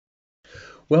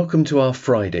Welcome to our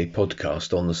Friday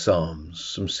podcast on the Psalms,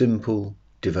 some simple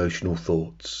devotional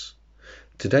thoughts.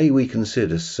 Today we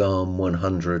consider Psalm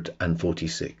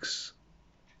 146.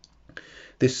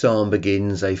 This psalm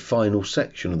begins a final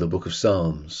section of the book of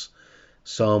Psalms,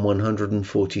 Psalm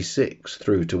 146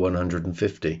 through to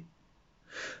 150,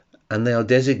 and they are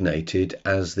designated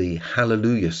as the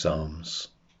Hallelujah Psalms,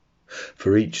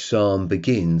 for each psalm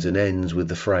begins and ends with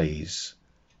the phrase,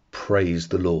 "Praise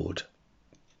the Lord."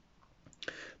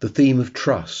 The theme of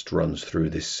trust runs through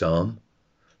this psalm.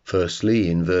 Firstly,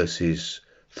 in verses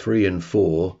 3 and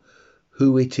 4,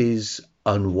 who it is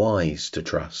unwise to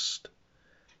trust.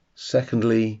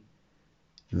 Secondly,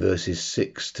 in verses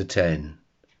 6 to 10,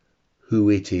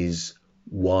 who it is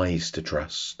wise to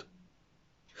trust.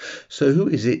 So who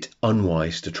is it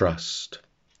unwise to trust?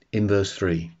 In verse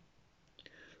 3,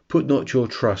 put not your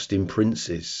trust in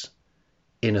princes,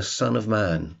 in a son of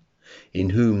man, in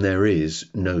whom there is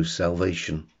no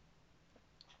salvation.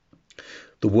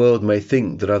 The world may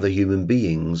think that other human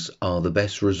beings are the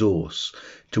best resource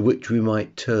to which we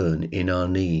might turn in our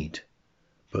need.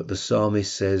 But the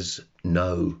psalmist says,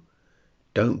 no,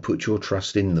 don't put your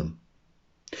trust in them.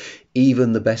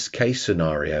 Even the best case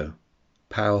scenario,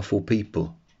 powerful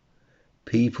people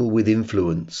with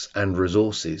influence and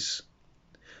resources.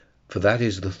 For that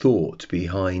is the thought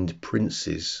behind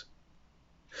princes.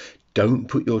 Don't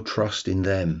put your trust in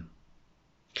them.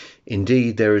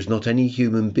 Indeed, there is not any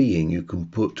human being you can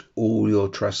put all your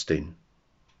trust in.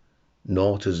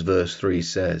 Not, as verse 3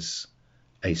 says,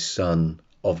 a son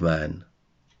of man.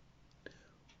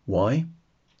 Why?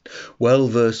 Well,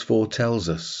 verse 4 tells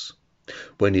us,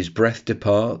 when his breath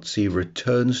departs, he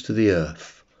returns to the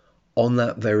earth. On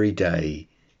that very day,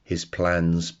 his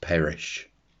plans perish.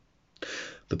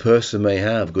 The person may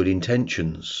have good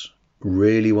intentions,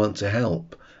 really want to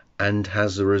help, and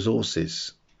has the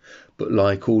resources. But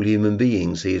like all human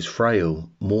beings, he is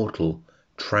frail, mortal,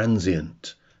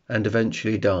 transient, and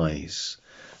eventually dies.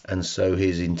 And so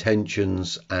his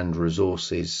intentions and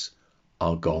resources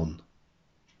are gone.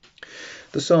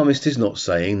 The psalmist is not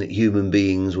saying that human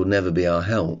beings will never be our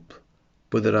help,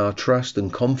 but that our trust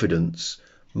and confidence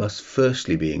must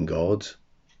firstly be in God.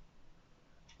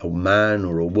 A man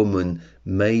or a woman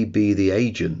may be the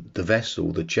agent, the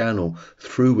vessel, the channel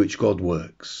through which God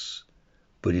works,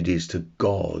 but it is to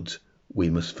God we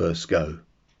must first go.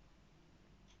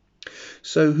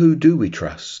 So who do we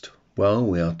trust? Well,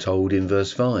 we are told in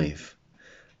verse 5,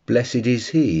 blessed is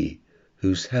he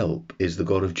whose help is the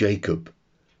God of Jacob,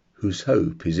 whose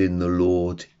hope is in the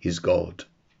Lord his God.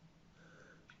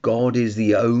 God is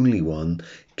the only one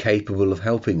capable of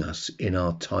helping us in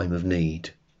our time of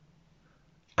need.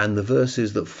 And the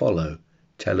verses that follow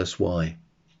tell us why.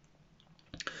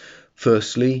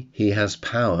 Firstly, he has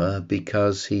power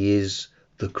because he is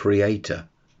the Creator.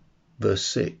 Verse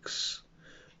 6,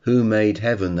 who made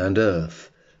heaven and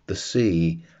earth, the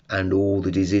sea, and all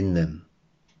that is in them.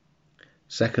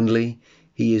 Secondly,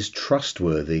 he is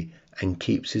trustworthy and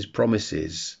keeps his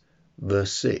promises.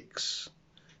 Verse 6,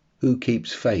 who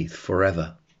keeps faith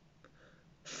forever.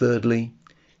 Thirdly,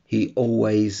 he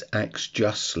always acts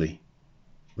justly.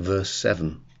 Verse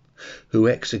 7, who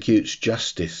executes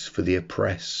justice for the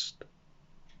oppressed.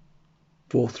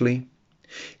 Fourthly,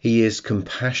 he is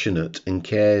compassionate and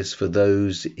cares for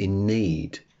those in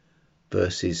need.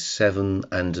 Verses 7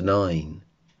 and 9.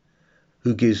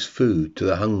 Who gives food to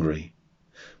the hungry.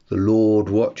 The Lord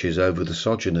watches over the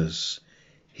sojourners.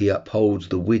 He upholds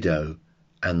the widow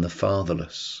and the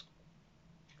fatherless.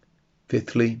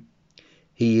 Fifthly,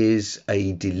 he is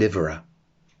a deliverer.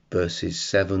 Verses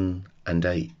 7 and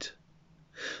 8.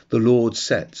 The Lord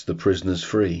sets the prisoners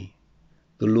free.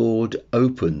 The Lord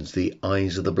opens the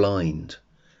eyes of the blind.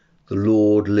 The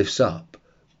Lord lifts up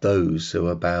those who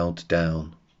are bowed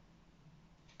down.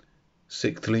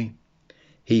 Sixthly,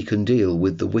 he can deal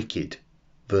with the wicked.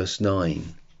 Verse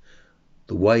 9.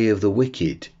 The way of the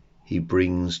wicked he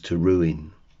brings to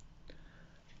ruin.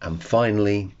 And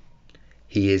finally,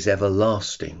 he is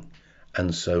everlasting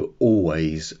and so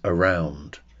always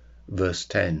around. Verse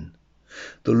 10.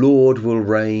 The Lord will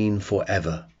reign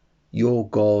forever, your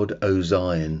God, O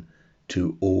Zion,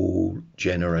 to all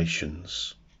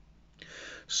generations.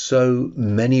 So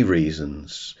many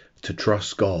reasons to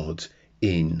trust God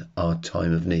in our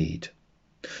time of need.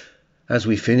 As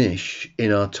we finish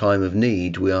in our time of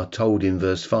need, we are told in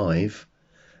verse 5,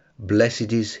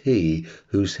 blessed is he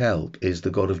whose help is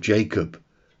the God of Jacob,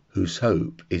 whose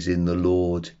hope is in the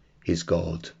Lord his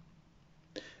God.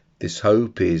 This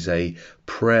hope is a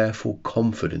prayerful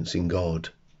confidence in God.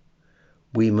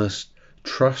 We must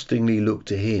trustingly look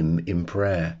to him in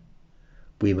prayer.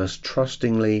 We must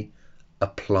trustingly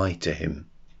apply to him.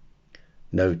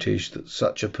 notice that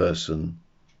such a person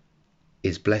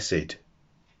is blessed,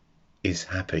 is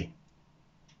happy.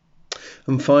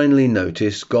 And finally,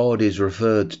 notice God is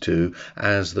referred to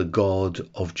as the God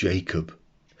of Jacob.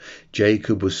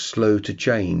 Jacob was slow to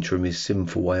change from his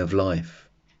sinful way of life.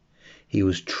 He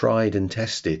was tried and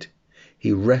tested.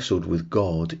 He wrestled with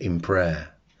God in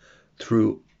prayer.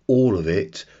 Through all of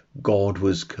it, God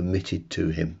was committed to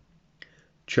him.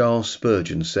 Charles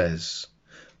Spurgeon says,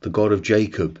 "The God of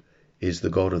Jacob is the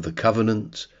God of the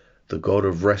covenant, the God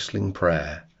of wrestling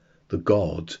prayer, the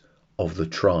God of the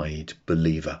tried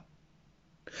believer."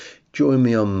 Join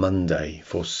me on Monday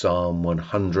for Psalm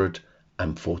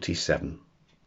 147.